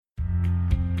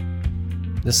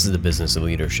This is the Business of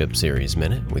Leadership Series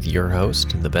Minute with your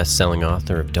host, the best-selling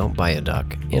author of Don't Buy a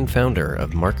Duck and founder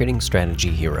of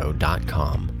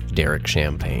MarketingStrategyHero.com, Derek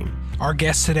Champagne. Our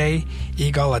guest today,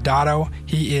 Yigal Adato.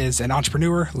 He is an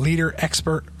entrepreneur, leader,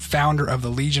 expert, founder of the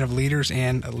Legion of Leaders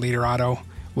and Leader Auto.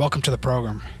 Welcome to the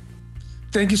program.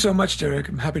 Thank you so much, Derek.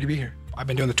 I'm happy to be here. I've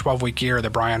been doing the 12-week year, the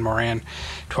Brian Moran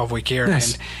 12-week year,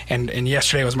 nice. and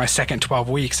yesterday was my second 12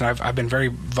 weeks, and I've been very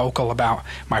vocal about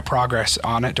my progress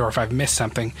on it, or if I've missed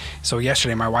something. So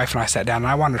yesterday, my wife and I sat down, and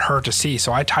I wanted her to see.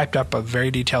 So I typed up a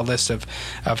very detailed list of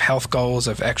health goals,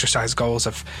 of exercise goals,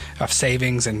 of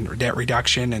savings and debt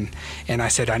reduction, and I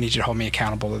said, I need you to hold me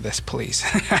accountable to this, please.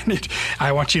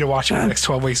 I want you to watch it for the next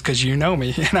 12 weeks because you know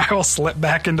me, and I will slip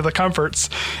back into the comforts.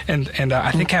 And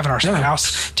I think having our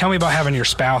spouse. Tell me about having your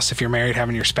spouse, if you're married,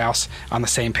 having your spouse on the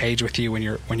same page with you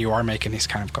when you are making these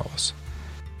kind of goals.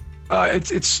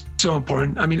 It's so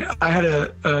important. I mean, I had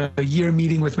a year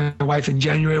meeting with my wife in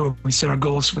January where we set our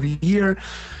goals for the year.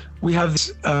 We have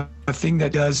this a thing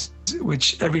that does,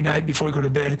 which every night before we go to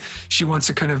bed, she wants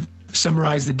to kind of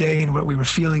summarize the day and what we were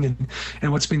feeling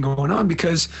and what's been going on,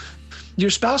 because your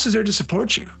spouse is there to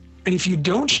support you. And if you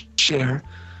don't share,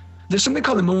 there's something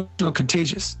called emotional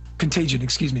contagion.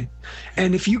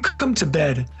 And if you come to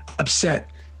bed upset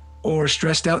or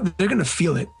stressed out, they're going to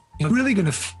feel it. You're really going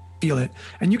to feel it.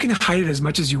 And you can hide it as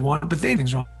much as you want, but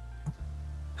anything's wrong.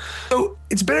 So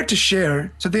it's better to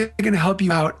share so they're going to help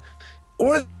you out,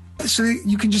 or so that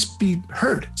you can just be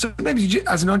heard. So maybe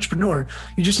as an entrepreneur,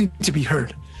 you just need to be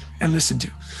heard and listened to.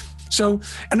 So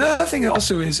another thing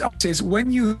also is, I would say, is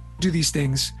when you do these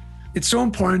things, it's so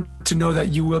important to know that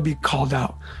you will be called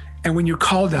out. And when you're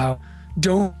called out,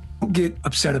 don't get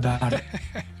upset about it.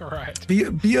 Right. Be a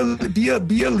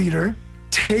leader.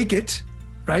 Take it,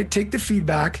 right? Take the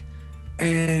feedback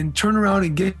and turn around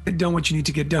and get done what you need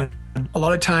to get done. A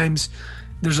lot of times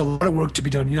there's a lot of work to be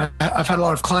done. You know, I've had a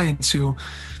lot of clients who,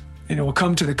 will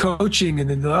come to the coaching and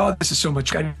then oh, this is so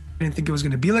much. I didn't think it was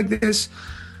going to be like this.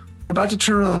 About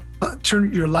to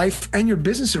turn your life and your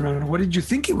business around. What did you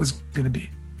think it was going to be?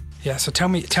 Yeah, so tell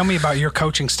me about your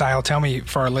coaching style. Tell me,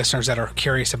 for our listeners that are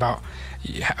curious about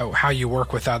how you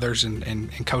work with others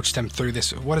and coach them through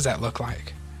this. What does that look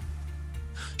like?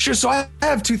 Sure. So I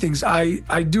have two things. I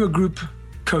do a group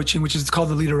coaching, which is called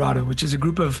the Leader Auto, which is a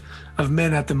group of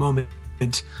men at the moment,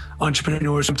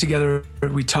 entrepreneurs come together,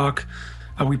 we talk,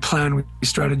 we plan, we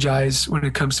strategize when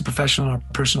it comes to professional and our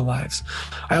personal lives.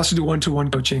 I also do one-to-one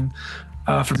coaching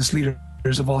for business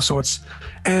leaders of all sorts.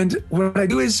 And what I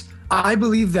do is, I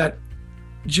believe that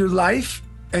your life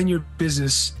and your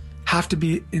business have to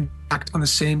be intact on the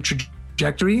same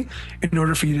trajectory in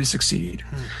order for you to succeed.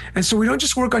 And so we don't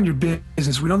just work on your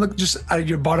business. We don't look just at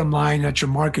your bottom line, at your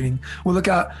marketing. We'll look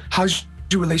at how's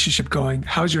your relationship going?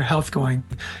 How's your health going?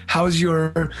 How's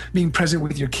your being present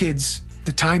with your kids,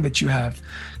 the time that you have?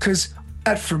 Because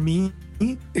that, for me,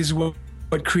 is what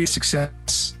creates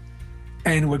success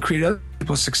and what creates other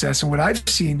people's success. And what I've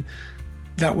seen,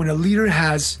 that when a leader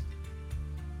has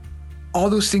all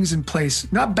those things in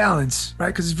place, not balance, right?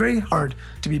 Because it's very hard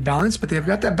to be balanced, but they've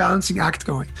got that balancing act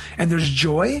going. And there's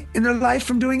joy in their life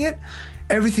from doing it.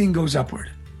 Everything goes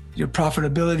upward. Your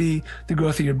profitability, the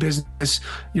growth of your business,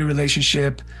 your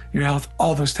relationship, your health,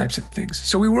 all those types of things.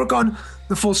 So we work on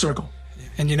the full circle.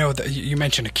 And you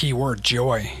mentioned a key word,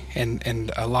 joy,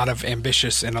 and a lot of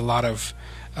ambitious and a lot of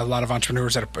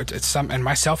entrepreneurs and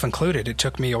myself included, it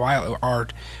took me a while, are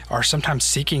sometimes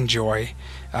seeking joy,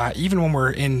 even when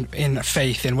we're in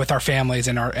faith and with our families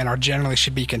and our generally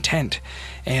should be content.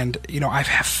 And I've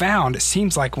found it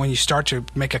seems like when you start to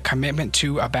make a commitment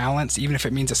to a balance, even if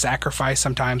it means a sacrifice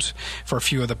sometimes for a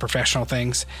few of the professional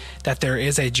things, that there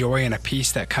is a joy and a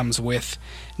peace that comes with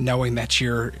knowing that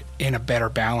you're in a better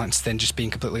balance than just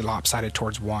being completely lopsided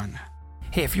towards one.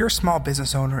 Hey, if you're a small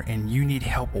business owner and you need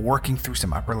help working through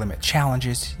some upper limit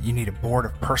challenges, you need a board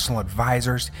of personal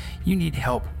advisors, you need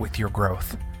help with your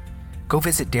growth, go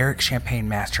visit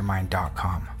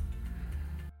DerekChampagneMastermind.com.